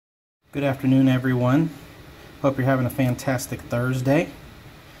Good afternoon, everyone. Hope you're having a fantastic Thursday.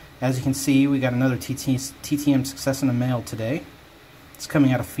 As you can see, we got another TTM success in the mail today. It's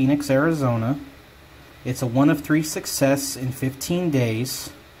coming out of Phoenix, Arizona. It's a 1 of 3 success in 15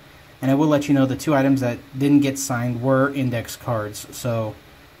 days. And I will let you know the 2 items that didn't get signed were index cards. So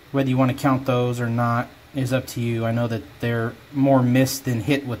whether you want to count those or not is up to you. I know that they're more missed than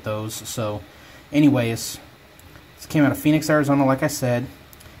hit with those. So anyways, this came out of Phoenix, Arizona, like I said.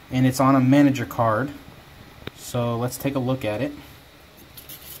 And it's on a manager card. So let's take a look at it.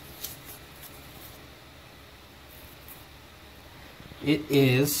 It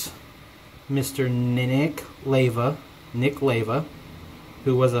is Mr. Nick Leyva,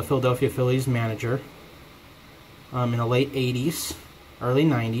 who was a Philadelphia Phillies manager in the late 80s, early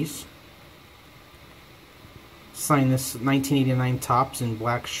 90s. Signed this 1989 Topps in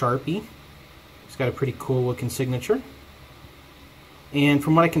black Sharpie. It's got a pretty cool looking signature. And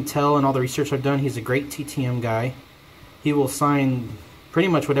from what I can tell and all the research I've done, he's a great TTM guy. He will sign pretty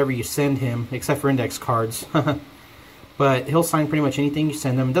much whatever you send him, except for index cards. But he'll sign pretty much anything you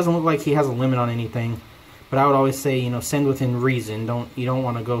send him. It doesn't look like he has a limit on anything. But I would always say, send within reason. You don't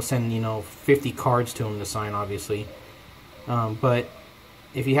want to go send, 50 cards to him to sign, obviously. But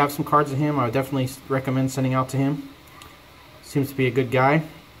if you have some cards of him, I would definitely recommend sending out to him. Seems to be a good guy.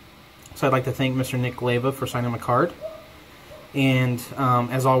 So I'd like to thank Mr. Nick Leyva for signing my card. And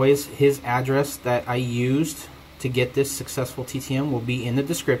as always, his address that I used to get this successful TTM will be in the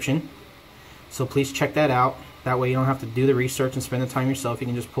description. So please check that out. That way you don't have to do the research and spend the time yourself. You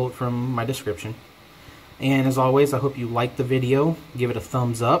can just pull it from my description. And as always, I hope you like the video. Give it a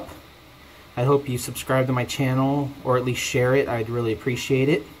thumbs up. I hope you subscribe to my channel or at least share it. I'd really appreciate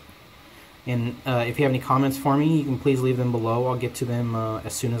it. And if you have any comments for me, you can please leave them below. I'll get to them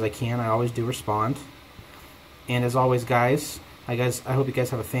as soon as I can. I always do respond. And as always, guys, I hope you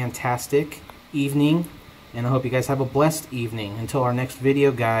guys have a fantastic evening, and I hope you guys have a blessed evening. Until our next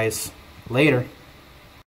video, guys, later.